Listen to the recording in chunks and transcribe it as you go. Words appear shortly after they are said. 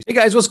Hey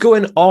guys, what's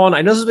going on?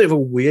 I know this is a bit of a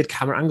weird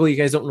camera angle. You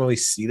guys don't really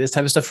see this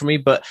type of stuff from me,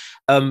 but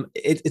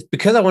it's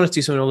because I wanted to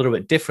do something a little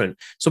bit different.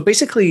 So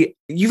basically,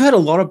 you've heard a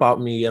lot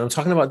about me, and I'm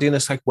talking about doing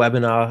this like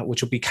webinar,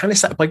 which will be kind of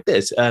set up like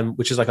this,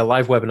 which is like a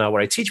live webinar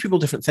where I teach people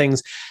different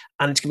things,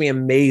 and it's gonna be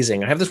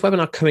amazing. I have this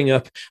webinar coming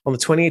up on the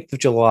 28th of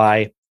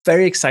July.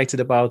 Very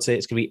excited about it.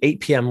 It's going to be 8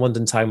 p.m.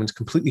 London time and it's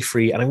completely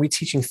free. And I'm going to be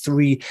teaching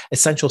 3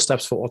 essential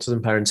steps for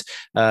autism parents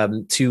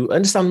to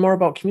understand more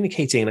about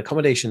communicating and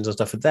accommodations and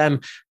stuff for them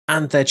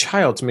and their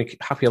child to make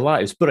happier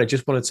lives. But I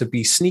just wanted to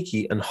be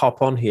sneaky and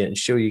hop on here and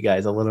show you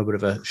guys a little bit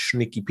of a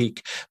sneaky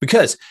peek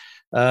because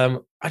I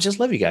just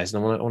love you guys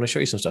and I want to show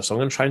you some stuff. So I'm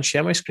going to try and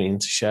share my screen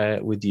to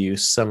share with you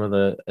some of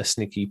the a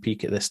sneaky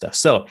peek at this stuff.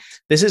 So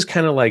this is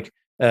kind of like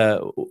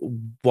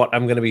what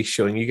I'm going to be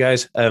showing you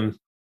guys.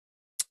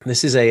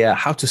 This is a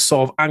how to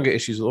solve anger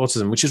issues with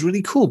autism, which is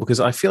really cool because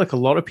I feel like a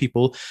lot of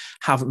people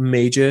have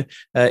major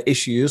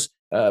issues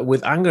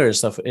with anger and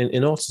stuff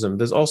in autism.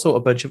 There's also a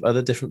bunch of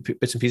other different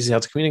bits and pieces how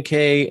to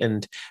communicate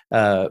and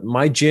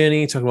my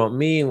journey, talking about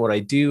me and what I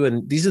do.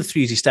 And these are the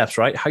 3 easy steps,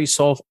 right? How you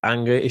solve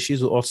anger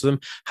issues with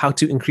autism, how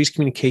to increase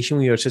communication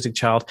with your autistic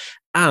child,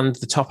 and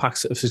the top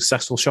hacks of a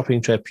successful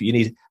shopping trip you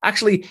need.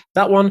 Actually,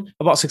 that one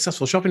about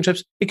successful shopping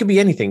trips, it could be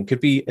anything. It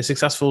could be a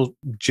successful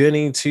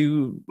journey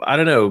to, I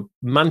don't know,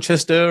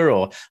 Manchester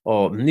or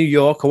New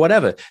York or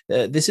whatever.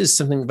 This is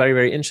something very,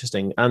 very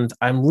interesting. And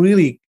I'm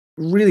really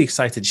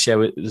excited to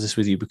share this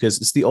with you because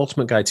it's the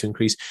ultimate guide to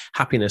increase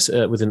happiness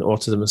within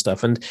autism and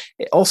stuff. And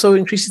it also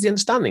increases the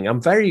understanding.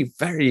 I'm very,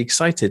 very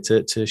excited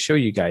to show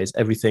you guys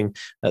everything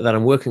that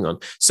I'm working on.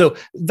 So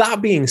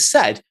that being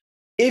said,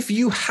 if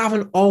you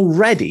haven't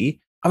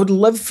already, I would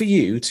love for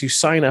you to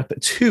sign up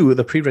to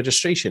the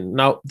pre-registration.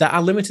 Now, there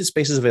are limited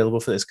spaces available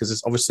for this because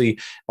it's obviously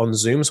on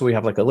Zoom. So we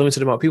have like a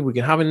limited amount of people we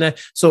can have in there.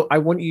 So I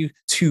want you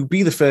to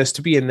be the first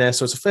to be in there.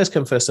 So it's a first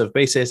come, first serve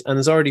basis. And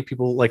there's already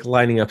people like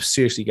lining up,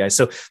 seriously, guys.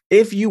 So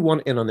if you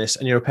want in on this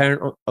and you're a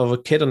parent of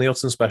a kid on the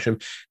autism spectrum,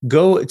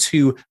 go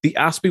to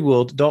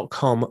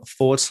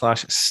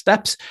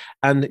theaspieworld.com/steps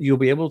and you'll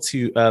be able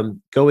to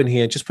go in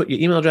here, just put your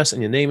email address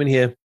and your name in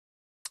here.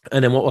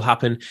 And then what will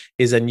happen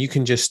is then you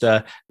can just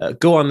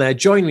go on there,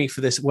 join me for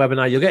this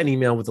webinar. You'll get an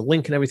email with the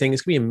link and everything.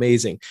 It's going to be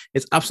amazing.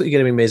 It's absolutely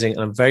going to be amazing.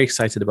 And I'm very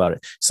excited about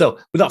it. So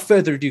without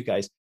further ado,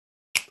 guys,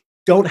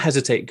 don't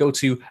hesitate. Go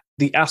to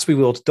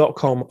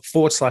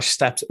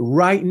theaspieworld.com/steps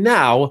right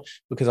now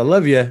because I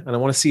love you and I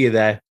want to see you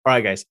there. All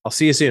right, guys, I'll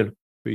see you soon.